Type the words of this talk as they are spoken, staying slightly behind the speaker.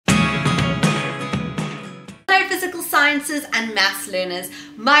Hello physical sciences and maths learners.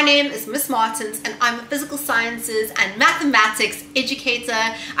 My name is Miss Martins and I'm a physical sciences and mathematics educator.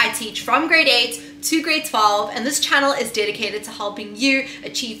 I teach from grade 8 to grade 12 and this channel is dedicated to helping you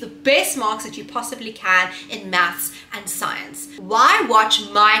achieve the best marks that you possibly can in maths and science. Why watch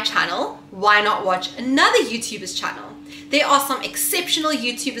my channel? Why not watch another YouTuber's channel? There are some exceptional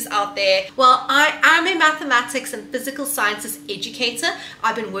YouTubers out there. Well, I am a mathematics and physical sciences educator.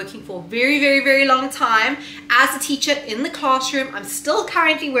 I've been working for a very long time as a teacher in the classroom. I'm still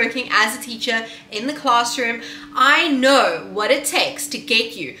currently working as a teacher in the classroom. I know what it takes to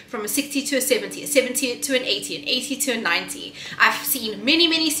get you from a 60 to a 70 to an 80, an 80 to a 90. I've seen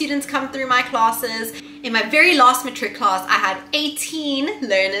many students come through my classes. In my very last matric class, I had 18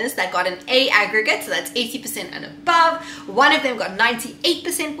 learners that got an A aggregate, so that's 80% and above. One of them got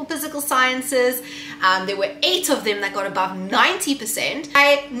 98% for physical sciences. There were 8 of them that got above 90%.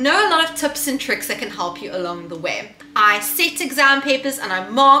 I know a lot of tips and tricks that can help you along the way. I set exam papers and I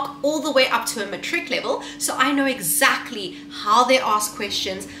mark all the way up to a matric level, so I know exactly how they ask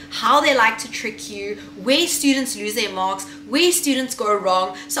questions, how they like to trick you, where students lose their marks, where students go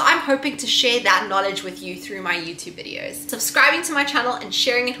wrong. So I'm hoping to share that knowledge with you through my YouTube videos. Subscribing to my channel and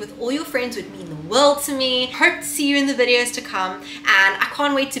sharing it with all your friends would mean the world to me. Hope to see you in the videos to come, and I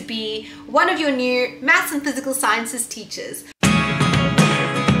can't wait to be one of your new maths and physical sciences teachers.